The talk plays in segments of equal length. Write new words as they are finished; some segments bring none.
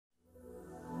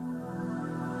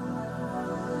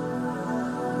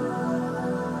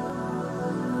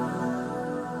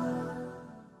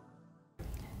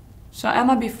So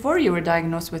Emma, before you were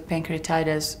diagnosed with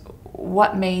pancreatitis,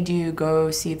 what made you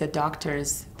go see the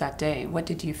doctors that day? What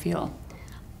did you feel?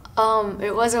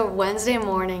 It was a Wednesday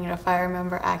morning, if I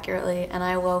remember accurately, and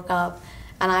I woke up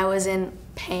and I was in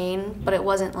pain, but it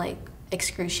wasn't like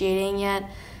excruciating yet,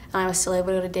 and I was still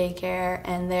able to go to daycare,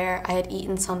 and there I had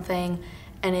eaten something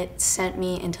and it sent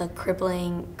me into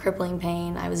crippling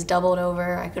pain. I was doubled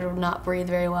over, I could not breathe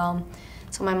very well.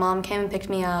 So my mom came and picked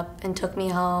me up and took me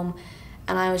home,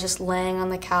 and I was just laying on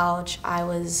the couch. I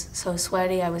was so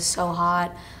sweaty, I was so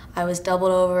hot. I was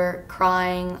doubled over,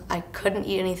 crying. I couldn't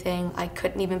eat anything. I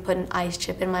couldn't even put an ice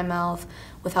chip in my mouth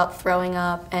without throwing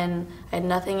up, and I had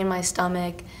nothing in my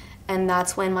stomach. And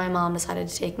that's when my mom decided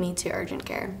to take me to urgent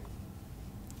care.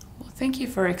 Well, thank you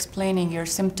for explaining your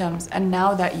symptoms. And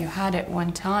now that you had it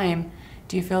one time,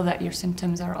 do you feel that your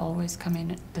symptoms are always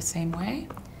coming the same way?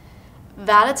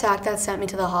 That attack that sent me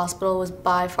to the hospital was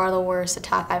by far the worst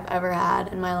attack I've ever had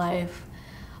in my life.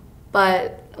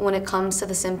 But when it comes to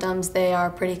the symptoms, they are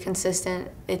pretty consistent.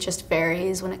 It just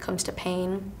varies when it comes to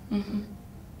pain. Mm-hmm.